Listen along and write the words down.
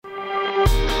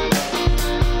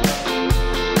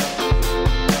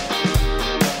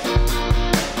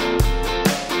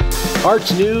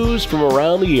Arts news from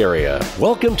around the area.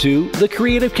 Welcome to The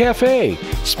Creative Cafe,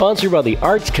 sponsored by the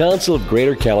Arts Council of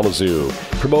Greater Kalamazoo,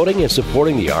 promoting and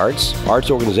supporting the arts, arts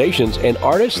organizations, and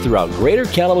artists throughout Greater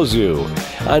Kalamazoo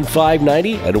on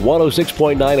 590 and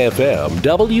 106.9 FM,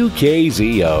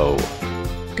 WKZO.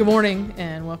 Good morning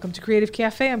and welcome to Creative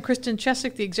Cafe. I'm Kristen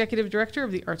Chesick, the Executive Director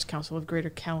of the Arts Council of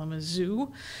Greater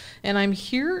Kalamazoo. And I'm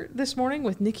here this morning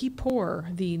with Nikki Poor,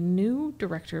 the new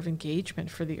Director of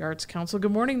Engagement for the Arts Council.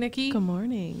 Good morning, Nikki. Good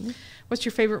morning. What's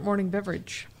your favorite morning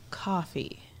beverage?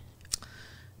 Coffee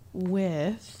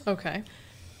with, Okay.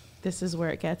 this is where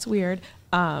it gets weird,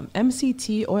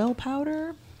 MCT oil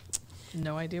powder.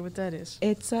 No idea what that is.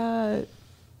 It's a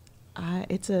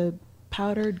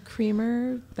powdered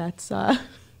creamer that's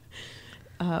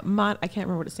I can't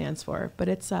remember what it stands for, but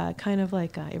it's kind of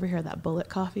like, you ever hear of that Bullet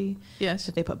coffee? Yes.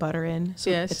 That they put butter in?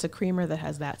 So Yes. it's a creamer that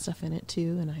has that stuff in it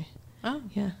too, and Oh.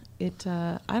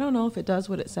 I don't know if it does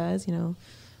what it says,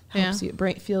 helps you,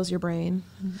 feels your brain.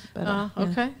 But,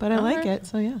 okay. But I All like right. it,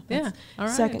 so yeah. Yeah. that's All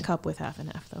right. Second cup with half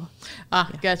and half, though. Ah,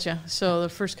 Yeah. gotcha. So the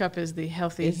first cup is the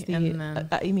healthy, It's the, and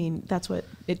then that's what,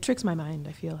 it tricks my mind.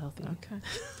 I feel healthy. Okay.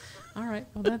 All right.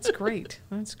 Well, that's great.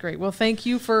 That's great. Well, thank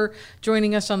you for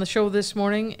joining us on the show this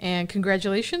morning, and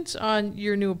congratulations on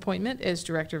your new appointment as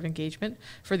Director of Engagement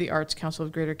for the Arts Council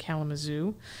of Greater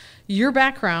Kalamazoo. Your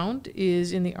background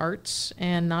is in the arts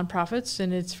and nonprofits,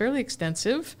 and it's fairly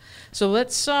extensive. So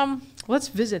let's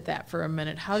visit that for a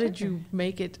minute. How did you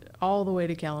make it all the way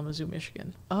to Kalamazoo,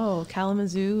 Michigan? Oh,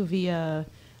 Kalamazoo via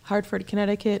Hartford,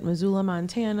 Connecticut, Missoula,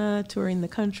 Montana, touring the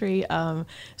country.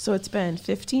 So it's been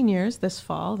 15 years this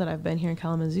fall that I've been here in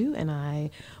Kalamazoo, and I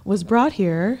was brought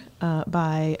here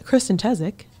by Kristen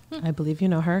Chesick, I believe you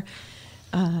know her,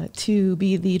 to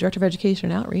be the Director of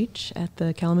Education and Outreach at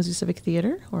the Kalamazoo Civic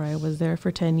Theater, where I was there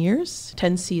for 10 years,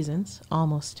 10 seasons,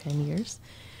 almost 10 years.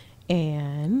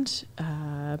 And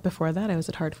before that, I was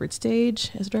at Hartford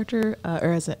Stage as director,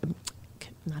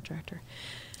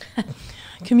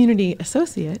 community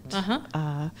associate,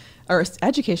 or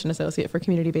education associate for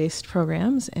community-based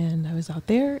programs, and I was out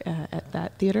there at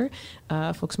that theater.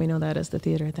 Folks may know that as the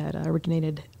theater that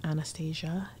originated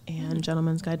Anastasia and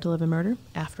Gentleman's Guide to Love and Murder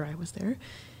after I was there.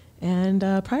 And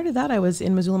prior to that, I was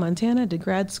in Missoula, Montana, did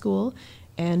grad school,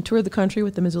 and toured the country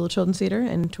with the Missoula Children's Theater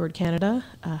and toured Canada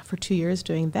for 2 years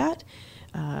doing that,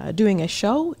 doing a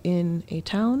show in a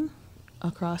town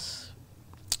across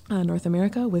North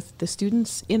America with the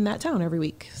students in that town every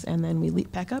week. And then we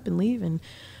pack up and leave and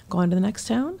go on to the next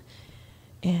town.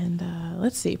 And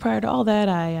let's see, prior to all that,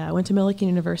 I went to Millikan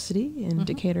University in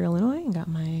Decatur, Illinois, and got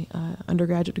my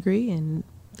undergraduate degree in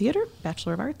theater,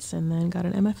 Bachelor of Arts, and then got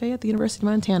an MFA at the University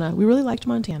of Montana. We really liked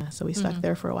Montana, so we stuck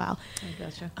there for a while. I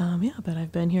gotcha. But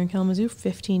I've been here in Kalamazoo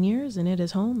 15 years, and it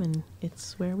is home, and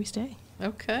it's where we stay.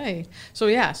 Okay. So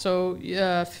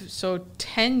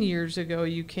 10 years ago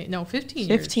you came, no, 15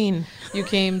 years. 15. You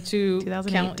came to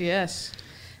 2008.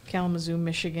 Kalamazoo,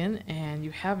 Michigan, and you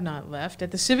have not left.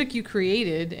 At the Civic, you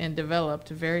created and developed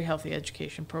a very healthy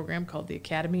education program called the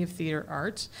Academy of Theater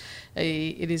Arts.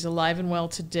 It is alive and well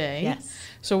today. Yes.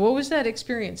 So what was that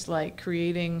experience like,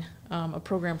 creating a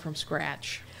program from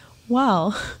scratch?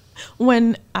 Well,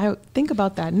 when I think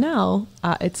about that now,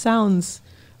 it sounds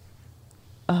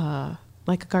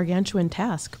like a gargantuan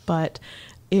task, but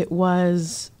it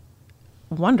was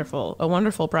a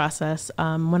wonderful process.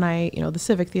 When the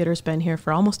Civic Theater's been here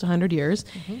for almost 100 years,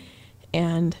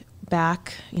 and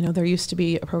back, there used to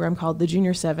be a program called the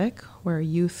Junior Civic, where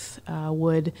youth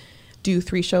would do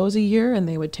 3 shows a year, and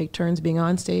they would take turns being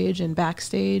on stage and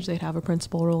backstage. They'd have a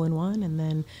principal role in one, and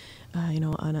then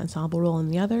an ensemble role in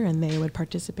the other, and they would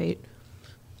participate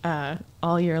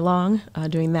all year long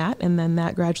doing that. And then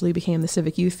that gradually became the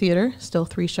Civic Youth Theater, still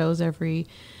 3 shows every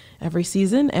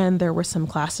season. And there were some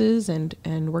classes and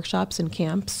workshops and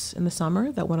camps in the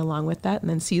summer that went along with that, and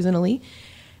then seasonally.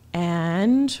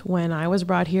 And when I was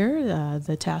brought here,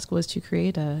 the task was to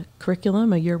create a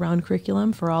year-round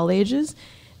curriculum for all ages.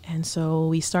 And so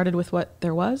we started with what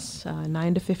there was,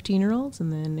 9 to 15-year-olds,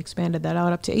 and then expanded that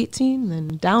out up to 18, and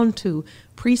then down to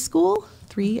preschool,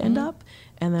 3 end up,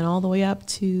 and then all the way up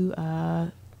to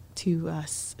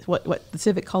what the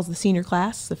Civic calls the senior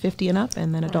class, the 50 and up,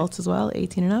 and then adults as well,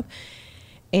 18 and up.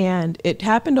 And it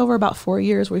happened over about 4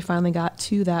 years where we finally got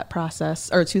to that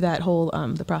process, or to that whole,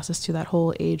 the process to that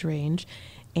whole age range,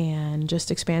 and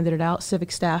just expanded it out.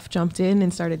 Civic staff jumped in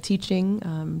and started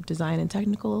teaching design and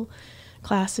technical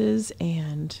classes,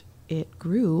 and it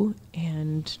grew.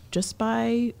 And just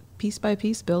by piece,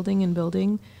 building and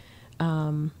building,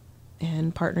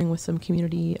 and partnering with some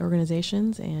community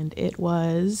organizations. And it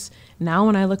was, now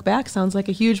when I look back, sounds like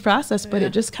a huge process, but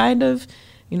it just kind of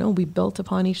we built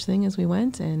upon each thing as we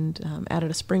went, and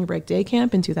added a spring break day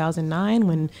camp in 2009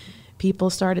 when people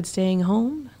started staying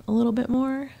home a little bit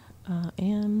more.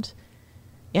 And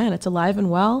it's alive and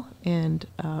well. And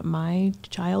my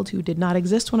child, who did not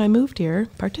exist when I moved here,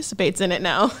 participates in it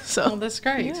now. So that's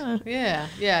great.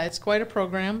 Yeah. It's quite a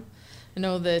program. I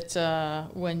know that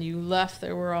when you left,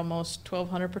 there were almost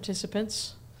 1,200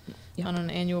 participants on an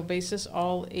annual basis,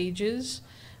 all ages.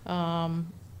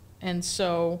 And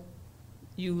so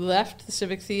you left the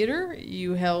Civic Theater.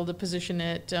 You held a position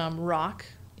at ROC.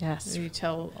 Yes. Can you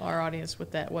tell our audience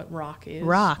what ROC is?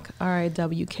 ROC,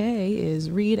 R-I-W-K,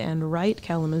 is Read and Write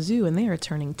Kalamazoo, and they are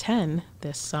turning 10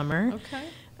 this summer. Okay.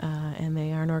 And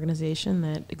they are an organization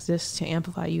that exists to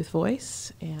amplify youth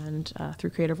voice and through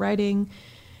creative writing.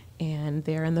 And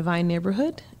they're in the Vine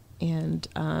neighborhood. And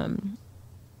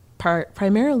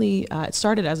primarily, it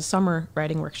started as a summer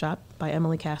writing workshop by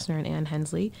Emily Kastner and Ann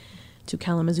Hensley to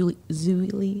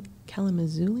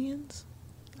Kalamazooians.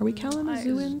 Are we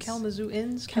Kalamazooians?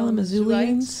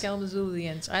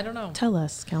 Kalamazooians. I don't know. Tell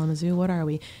us, Kalamazoo, what are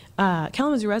we?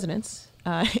 Kalamazoo residents,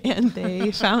 and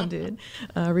they founded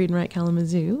Read and Write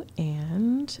Kalamazoo,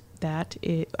 and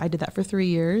I did that for 3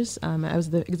 years. I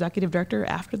was the executive director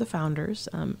after the founders.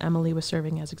 Emily was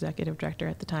serving as executive director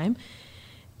at the time,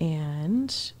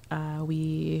 and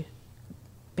we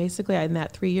basically, in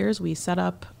that 3 years, we set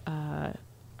up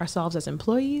ourselves as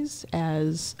employees,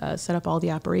 set up all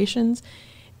the operations.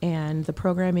 And the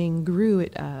programming grew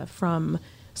from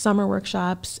summer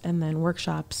workshops and then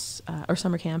workshops, or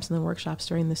summer camps and then workshops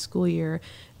during the school year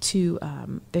to,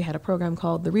 they had a program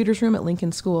called the Reader's Room at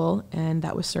Lincoln School, and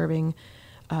that was serving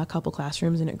a couple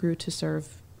classrooms, and it grew to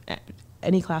serve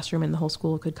any classroom in the whole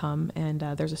school could come. And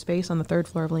there's a space on the 3rd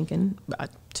floor of Lincoln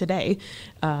today,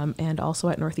 and also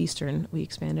at Northeastern. We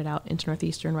expanded out into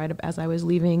Northeastern right as I was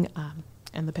leaving,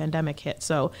 and the pandemic hit.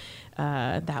 So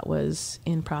that was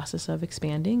in process of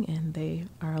expanding, and they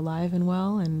are alive and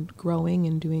well and growing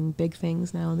and doing big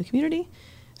things now in the community.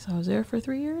 So I was there for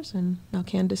 3 years, and now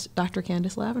Dr.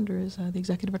 Candace Lavender is the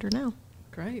executive director now.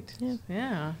 Great.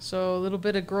 Yeah. So a little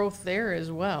bit of growth there as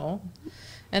well.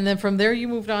 And then from there you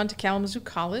moved on to Kalamazoo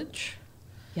College.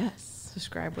 Yes.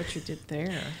 Describe what you did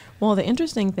there. Well, the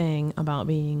interesting thing about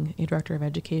being a director of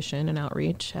education and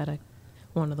outreach at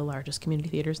one of the largest community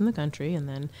theaters in the country, and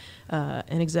then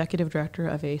an executive director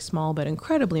of a small but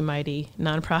incredibly mighty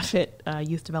nonprofit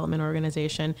youth development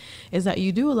organization, is that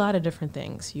you do a lot of different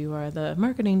things. You are the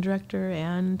marketing director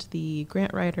and the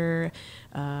grant writer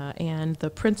and the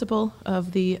principal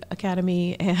of the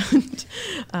academy, and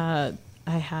I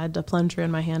had a plunger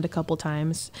in my hand a couple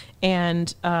times.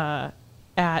 And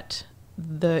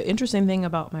the interesting thing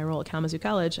about my role at Kalamazoo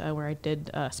College, where I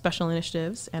did special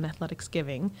initiatives and athletics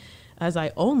giving, as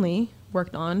I only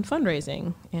worked on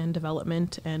fundraising and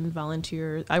development and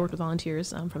volunteers. I worked with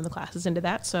volunteers from the classes into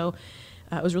that. So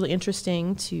it was really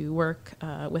interesting to work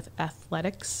with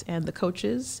athletics and the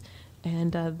coaches.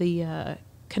 And the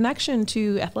connection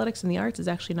to athletics and the arts is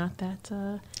actually not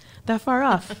that far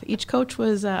off. Each coach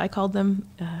was, I called them,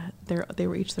 they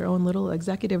were each their own little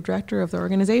executive director of the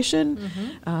organization,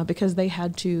 because they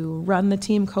had to run the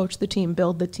team, coach the team,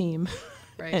 build the team.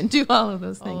 Right. And do all of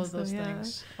those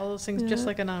things. All those things, just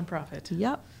like a nonprofit.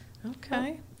 Yep.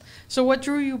 Okay. So what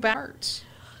drew you back to arts?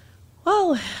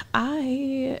 Well,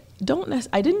 I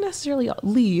didn't necessarily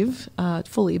leave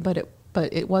fully, but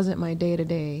it wasn't my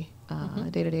day-to-day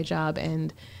job,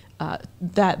 and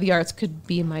that the arts could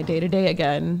be my day-to-day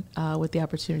again with the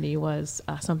opportunity was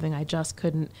something I just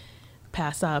couldn't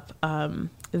pass up.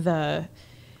 The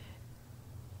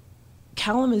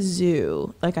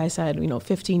Kalamazoo, like I said,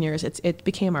 15 years, it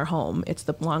became our home. It's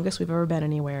the longest we've ever been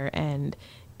anywhere, and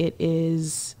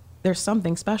there's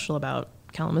something special about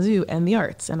Kalamazoo and the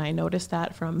arts, and I noticed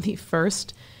that from the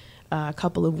first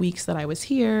couple of weeks that I was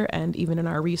here, and even in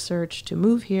our research to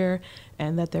move here,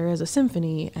 and that there is a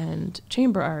symphony and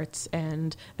chamber arts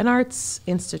and an arts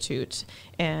institute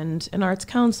and an arts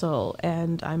council,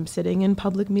 and I'm sitting in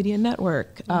Public Media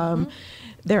Network.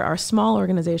 There are small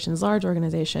organizations, large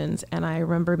organizations, and I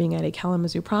remember being at a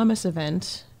Kalamazoo Promise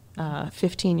event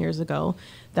 15 years ago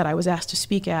that I was asked to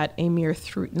speak at a mere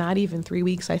not even 3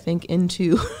 weeks, I think,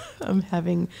 into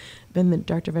having been the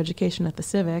director of education at the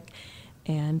Civic.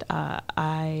 And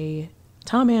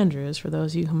Tom Andrews, for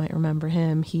those of you who might remember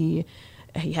him, he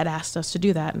had asked us to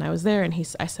do that, and I was there, and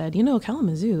I said,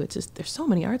 Kalamazoo, there's so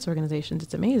many arts organizations,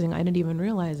 it's amazing. I didn't even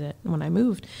realize it when I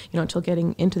moved, until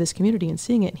getting into this community and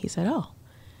seeing it. And he said,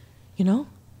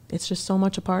 it's just so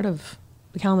much a part of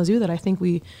the Kalamazoo that I think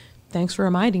thanks for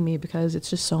reminding me, because it's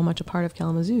just so much a part of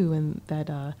Kalamazoo, and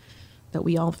that that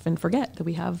we often forget that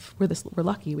we're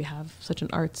lucky, we have such an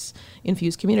arts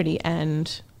infused community,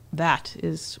 and that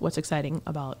is what's exciting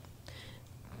about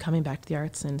coming back to the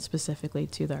arts and specifically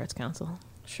to the Arts Council.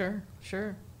 Sure.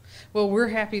 Well, we're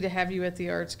happy to have you at the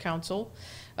Arts Council.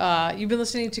 You've been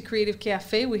listening to Creative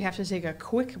Cafe. We have to take a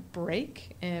quick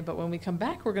break, but when we come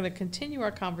back, we're going to continue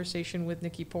our conversation with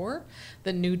Nikki Poor,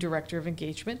 the new Director of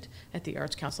Engagement at the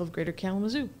Arts Council of Greater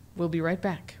Kalamazoo. We'll be right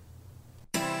back.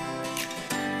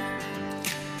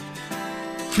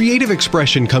 Creative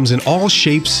expression comes in all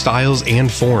shapes, styles,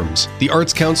 and forms. The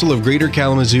Arts Council of Greater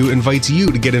Kalamazoo invites you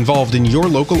to get involved in your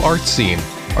local arts scene.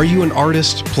 Are you an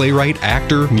artist, playwright,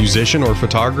 actor, musician, or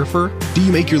photographer? Do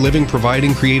you make your living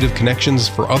providing creative connections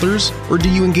for others? Or do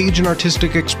you engage in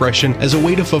artistic expression as a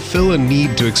way to fulfill a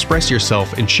need to express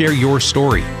yourself and share your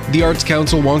story? The Arts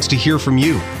Council wants to hear from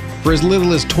you. For as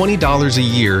little as $20 a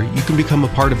year, you can become a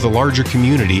part of the larger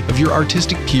community of your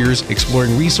artistic peers,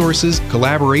 exploring resources,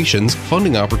 collaborations,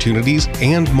 funding opportunities,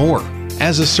 and more.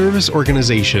 As a service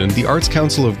organization, the Arts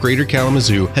Council of Greater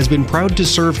Kalamazoo has been proud to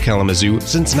serve Kalamazoo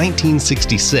since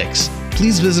 1966.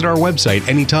 Please visit our website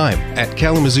anytime at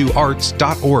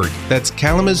kalamazooarts.org. That's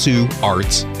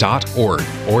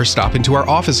kalamazooarts.org. Or stop into our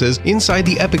offices inside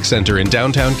the Epic Center in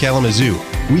downtown Kalamazoo.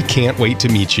 We can't wait to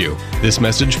meet you. This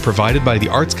message provided by the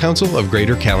Arts Council of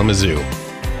Greater Kalamazoo.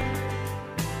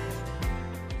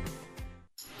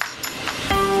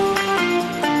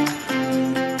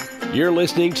 You're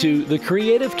listening to The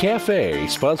Creative Cafe,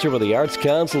 sponsored by the Arts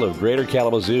Council of Greater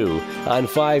Kalamazoo on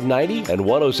 590 and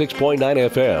 106.9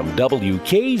 FM,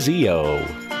 WKZO.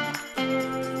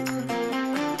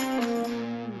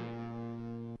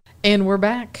 And we're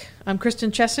back. I'm Kristen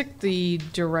Chesick, the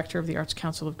Director of the Arts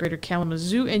Council of Greater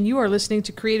Kalamazoo, and you are listening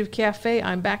to Creative Cafe.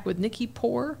 I'm back with Nikki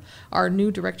Poor, our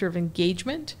new Director of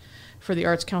Engagement for the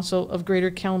Arts Council of Greater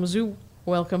Kalamazoo.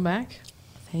 Welcome back.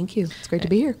 Thank you. It's great to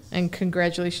be here. And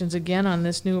congratulations again on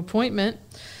this new appointment.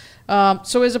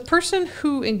 So as a person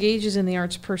who engages in the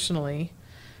arts personally,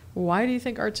 why do you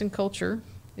think arts and culture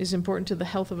is important to the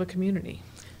health of a community?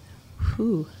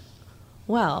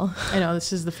 Well, I know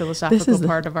this is the philosophical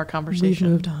part of our conversation.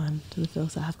 We've moved on to the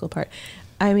philosophical part.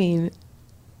 I mean,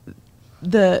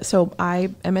 so I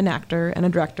am an actor and a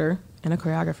director and a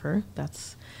choreographer.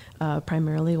 That's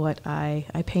primarily what I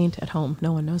paint at home.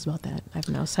 No one knows about that. I've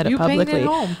now said it publicly. You paint at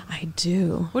home? I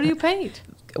do. What do you paint?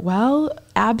 Well,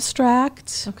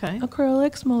 abstract. Okay.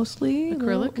 Acrylics mostly.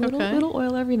 Acrylic, little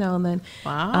oil every now and then.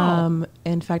 Wow.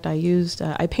 In fact, I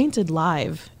painted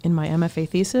live in my MFA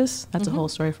thesis. That's a whole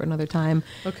story for another time.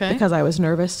 Okay. Because I was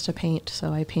nervous to paint,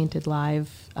 so I painted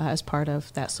live as part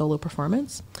of that solo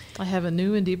performance. I have a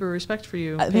new and deeper respect for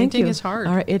you. Thank Painting you. is hard.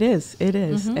 All right, it is.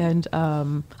 And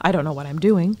I don't know what I'm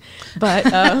doing, but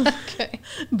Okay.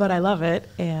 but I love it.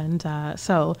 And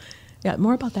so, yeah,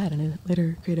 more about that in a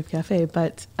later Creative Cafe.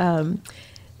 But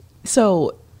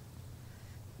so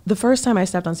the first time I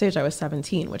stepped on stage, I was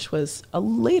 17, which was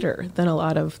later than a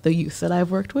lot of the youth that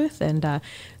I've worked with. And I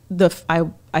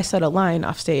said a line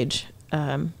off stage,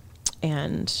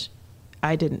 and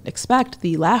I didn't expect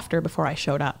the laughter before I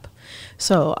showed up.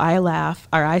 So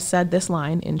I said this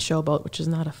line in Showboat, which is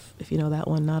not if you know that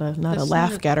one, not a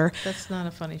laugh getter. That's not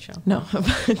a funny show. No,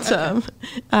 but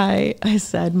I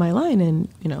said my line, and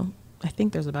I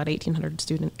think there's about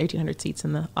 1,800 seats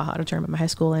in the auditorium at my high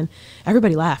school, and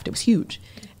everybody laughed. It was huge.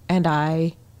 And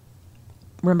I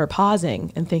remember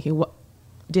pausing and thinking, what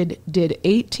did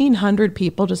 1,800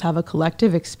 people just have a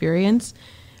collective experience?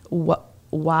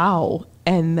 Wow.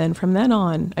 And then from then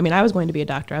on, I mean, I was going to be a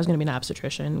doctor. I was going to be an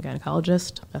obstetrician,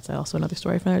 gynecologist. That's also another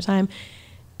story for another time.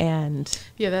 And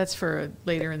yeah, that's for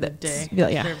later in the day.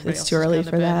 Yeah, it's too early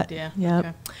for that. Yeah. Yep.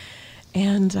 Okay.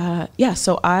 And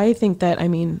so I think that, I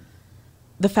mean,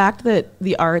 the fact that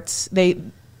the arts,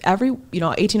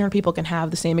 1,800 people can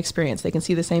have the same experience. They can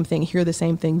see the same thing, hear the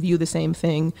same thing, view the same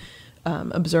thing,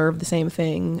 observe the same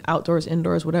thing, outdoors,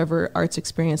 indoors, whatever arts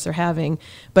experience they're having.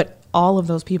 But all of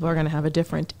those people are going to have a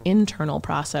different internal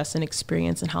process and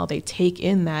experience and how they take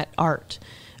in that art,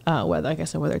 whether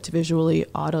it's visually,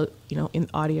 in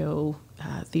audio,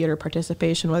 theater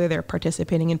participation, whether they're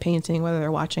participating in painting, whether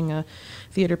they're watching a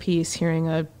theater piece, hearing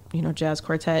a jazz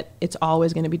quartet. It's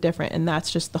always going to be different, and that's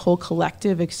just the whole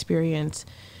collective experience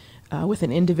with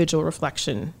an individual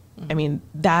reflection. I mean,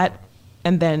 that,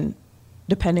 and then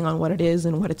depending on what it is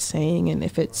and what it's saying, and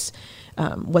if it's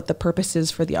what the purpose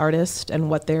is for the artist and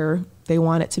what they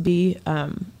want it to be,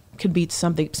 could be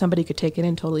something. Somebody could take it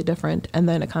in totally different, and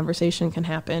then a conversation can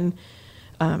happen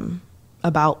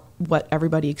about what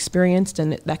everybody experienced,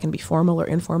 and that can be formal or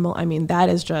informal. I mean, that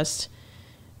is just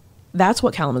that's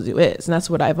what Kalamazoo is, and that's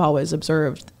what I've always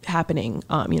observed happening.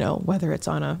 Whether it's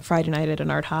on a Friday night at an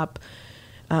art hop,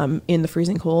 in the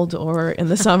freezing cold, or in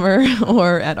the summer,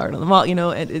 or at Art on the Mall,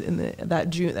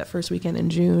 that first weekend in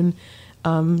June,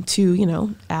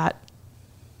 to at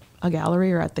a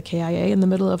gallery or at the KIA in the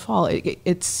middle of fall.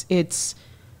 It's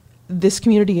this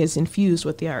community is infused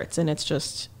with the arts, and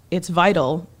it's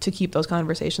vital to keep those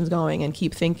conversations going and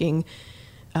keep thinking.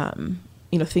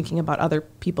 Thinking about other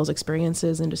people's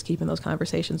experiences and just keeping those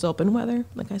conversations open, whether,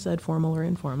 like I said, formal or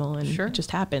informal, and Sure. It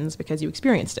just happens because you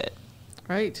experienced it.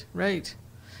 Right.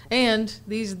 And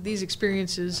these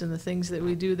experiences and the things that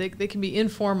we do, they can be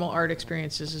informal art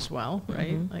experiences as well,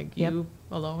 right? Like Yep. you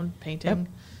alone painting.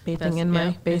 Bathing in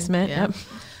my basement. Yeah. Yep.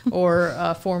 Or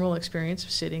a formal experience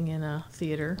of sitting in a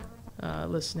theater,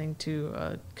 listening to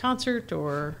a concert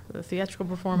or a theatrical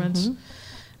performance.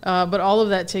 But all of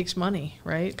that takes money,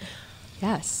 right?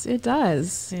 Yes, it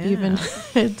does. Yeah. Even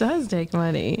it does take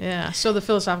money. Yeah. So the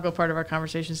philosophical part of our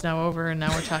conversation is now over, and now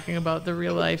we're talking about the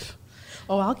real life.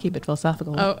 Oh, I'll keep it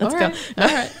philosophical. Oh, Let's all go. right. All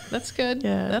right. That's good.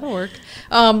 Yeah. That'll work.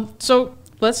 So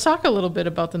let's talk a little bit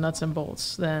about the nuts and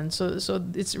bolts then. So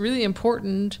it's really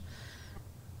important.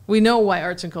 We know why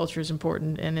arts and culture is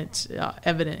important, and it's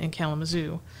evident in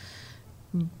Kalamazoo.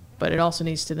 But it also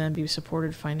needs to then be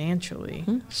supported financially.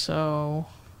 So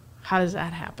how does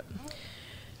that happen?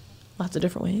 Lots of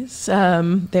different ways.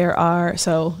 There are,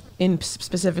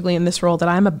 specifically in this role that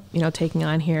I'm taking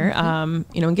on here,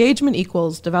 engagement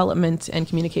equals development and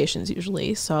communications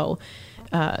usually. So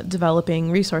developing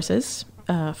resources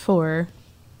for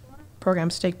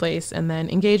programs to take place, and then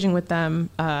engaging with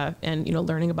them and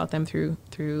learning about them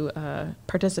through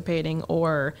participating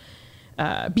or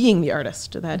being the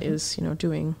artist that is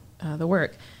doing the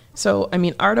work. So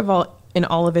art in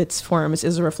all of its forms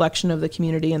is a reflection of the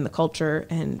community and the culture,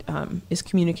 and is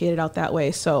communicated out that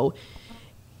way. So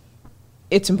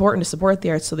it's important to support the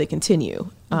arts so they continue.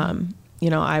 I've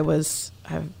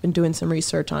been doing some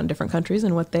research on different countries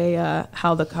and what they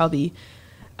how the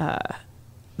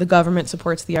government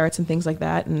supports the arts and things like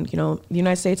that. And the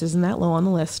United States isn't that low on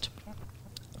the list,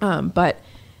 but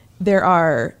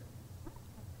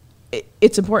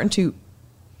it's important to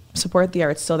support the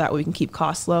arts so that we can keep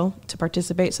costs low to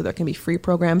participate, so there can be free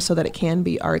programs, so that it can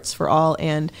be arts for all.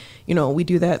 And we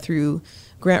do that through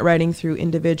grant writing, through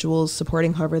individuals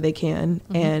supporting however they can,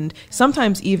 and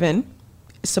sometimes even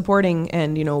supporting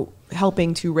and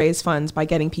helping to raise funds by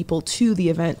getting people to the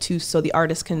event so the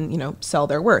artists can sell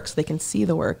their work, so they can see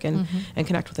the work and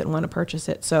connect with it and want to purchase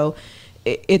it. So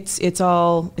it's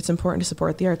important to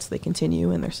support the arts so they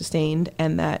continue and they're sustained,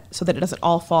 and so that it doesn't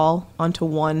all fall onto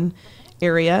one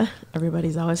area.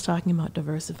 Everybody's always talking about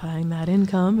diversifying that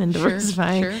income and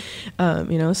diversifying,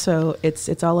 so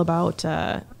it's all about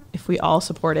if we all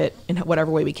support it in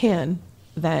whatever way we can,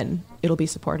 then it'll be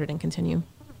supported and continue.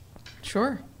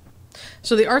 Sure.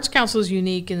 So the Arts Council is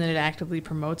unique in that it actively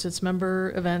promotes its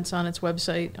member events on its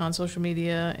website, on social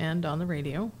media, and on the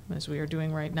radio, as we are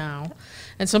doing right now.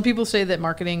 And some people say that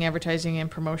marketing, advertising,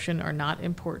 and promotion are not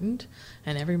important.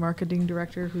 And every marketing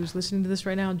director who's listening to this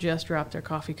right now just dropped their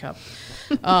coffee cup.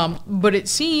 But it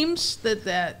seems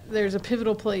that there's a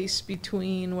pivotal place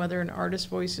between whether an artist's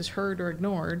voice is heard or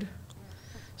ignored.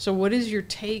 So what is your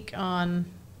take on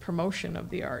promotion of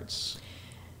the arts?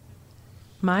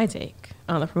 My take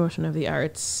on the promotion of the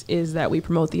arts is that we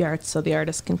promote the arts so the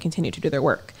artists can continue to do their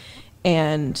work.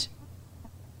 And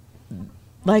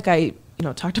like I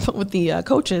talked about with the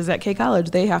coaches at K College,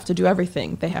 they have to do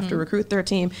everything. They have to recruit their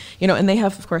team, and they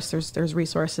have, of course, there's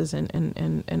resources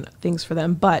and things for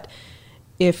them. But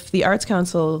if the Arts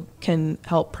Council can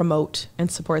help promote and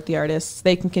support the artists,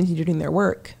 they can continue doing their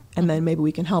work. And then maybe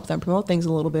we can help them promote things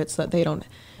a little bit so that they don't,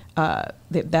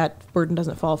 that burden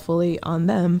doesn't fall fully on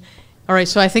them. All right,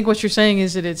 so I think what you're saying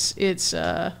is that it's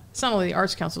not only the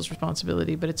Arts Council's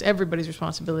responsibility, but it's everybody's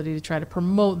responsibility to try to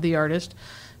promote the artist,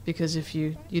 because if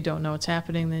you don't know what's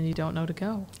happening, then you don't know to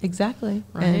go. Exactly.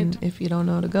 Right. And if you don't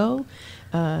know to go,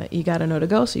 you got to know to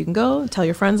go, so you can go, tell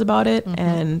your friends about it.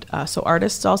 And so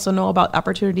artists also know about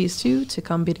opportunities too, to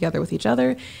come be together with each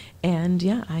other. And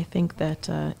yeah, I think that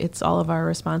it's all of our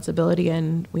responsibility,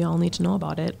 and we all need to know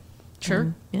about it.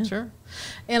 Sure, sure.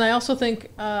 And I also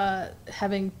think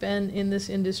having been in this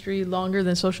industry longer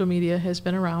than social media has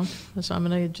been around, so I'm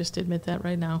going to just admit that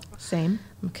right now. Same.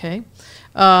 Okay.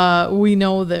 We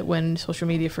know that when social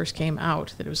media first came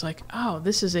out, that it was like, oh,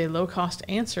 this is a low-cost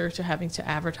answer to having to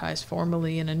advertise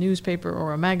formally in a newspaper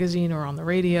or a magazine or on the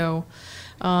radio.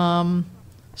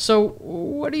 So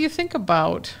what do you think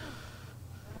about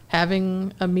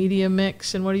having a media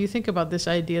mix, and what do you think about this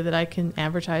idea that I can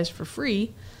advertise for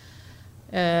free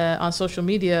on social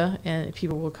media, and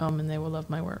people will come and they will love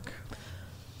my work.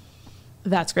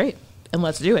 That's great. And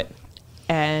let's do it.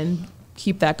 And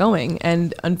keep that going.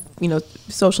 And,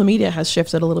 social media has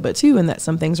shifted a little bit too, in that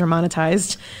some things are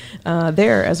monetized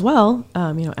there as well,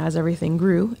 as everything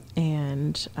grew.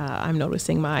 And I'm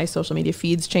noticing my social media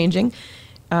feeds changing.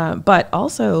 But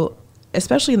also,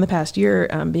 especially in the past year,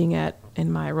 being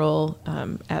in my role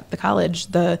at the college,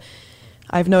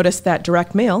 I've noticed that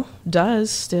direct mail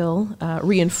does still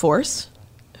reinforce,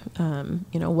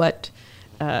 what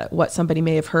somebody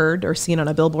may have heard or seen on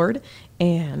a billboard.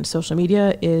 And social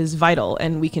media is vital,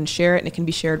 and we can share it, and it can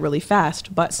be shared really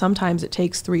fast. But sometimes it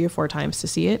takes 3 or 4 times to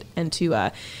see it. And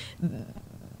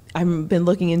I've been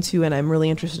looking into, and I'm really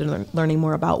interested in learning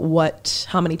more about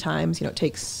how many times it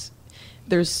takes.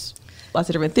 There's lots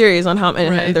of different theories on how,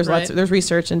 and there's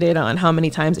research and data on how many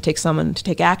times it takes someone to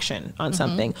take action on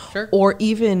something, sure. Or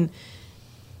even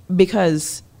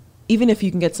because even if you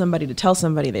can get somebody to tell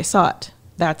somebody they saw it,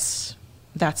 that's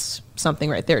something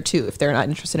right there too. If they're not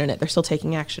interested in it, they're still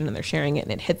taking action and they're sharing it,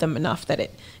 and it hit them enough that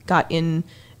it got in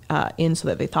so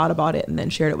that they thought about it and then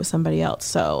shared it with somebody else.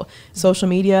 So social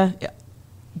media,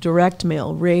 direct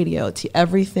mail, radio, to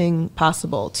everything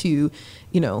possible to,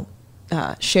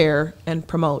 share and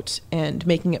promote, and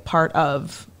making it part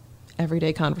of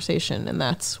everyday conversation. And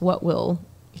that's what will,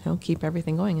 keep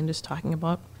everything going, and just talking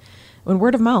about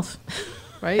word of mouth.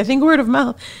 Right. I think word of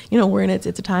mouth,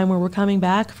 it's a time where we're coming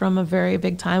back from a very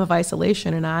big time of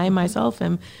isolation. And I myself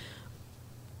am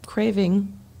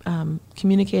craving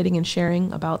communicating and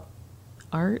sharing about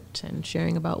art, and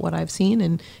sharing about what I've seen,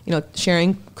 and,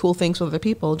 sharing cool things with other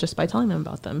people just by telling them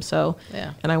about them. So,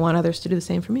 yeah. And I want others to do the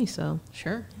same for me. So,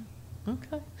 sure.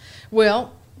 Okay.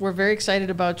 Well, we're very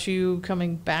excited about you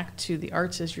coming back to the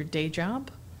arts as your day job.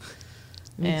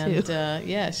 Me too.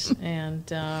 Yes, and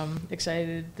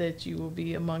excited that you will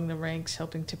be among the ranks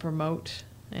helping to promote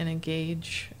and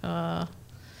engage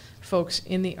folks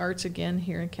in the arts again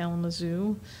here in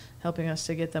Kalamazoo, helping us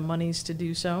to get the monies to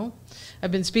do so.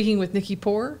 I've been speaking with Nikki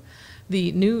Poor,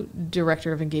 the new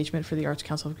Director of Engagement for the Arts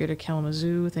Council of Greater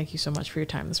Kalamazoo. Thank you so much for your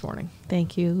time this morning.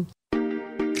 Thank you.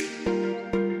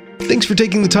 Thanks for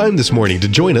taking the time this morning to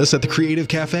join us at the Creative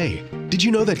Cafe. Did you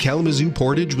know that Kalamazoo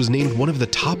Portage was named one of the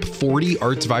top 40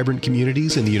 arts vibrant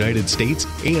communities in the United States,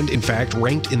 and in fact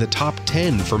ranked in the top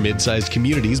 10 for mid-sized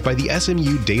communities by the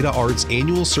SMU Data Arts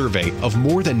annual survey of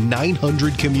more than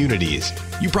 900 communities?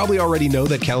 You probably already know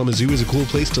that Kalamazoo is a cool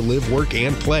place to live, work,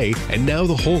 and play, and now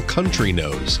the whole country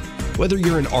knows. Whether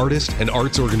you're an artist, an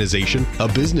arts organization, a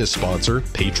business sponsor,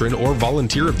 patron, or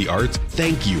volunteer of the arts,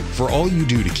 thank you for all you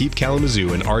do to keep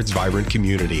Kalamazoo an arts vibrant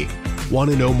community. Want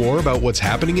to know more about what's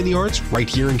happening in the arts right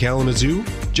here in Kalamazoo?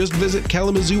 Just visit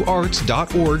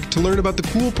kalamazooarts.org to learn about the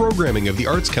cool programming of the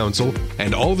Arts Council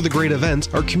and all of the great events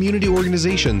our community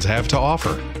organizations have to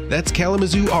offer. That's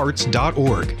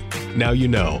kalamazooarts.org. Now you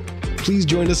know. Please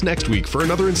join us next week for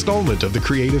another installment of the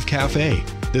Creative Cafe.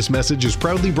 This message is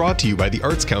proudly brought to you by the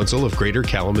Arts Council of Greater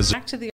Kalamazoo. Back to the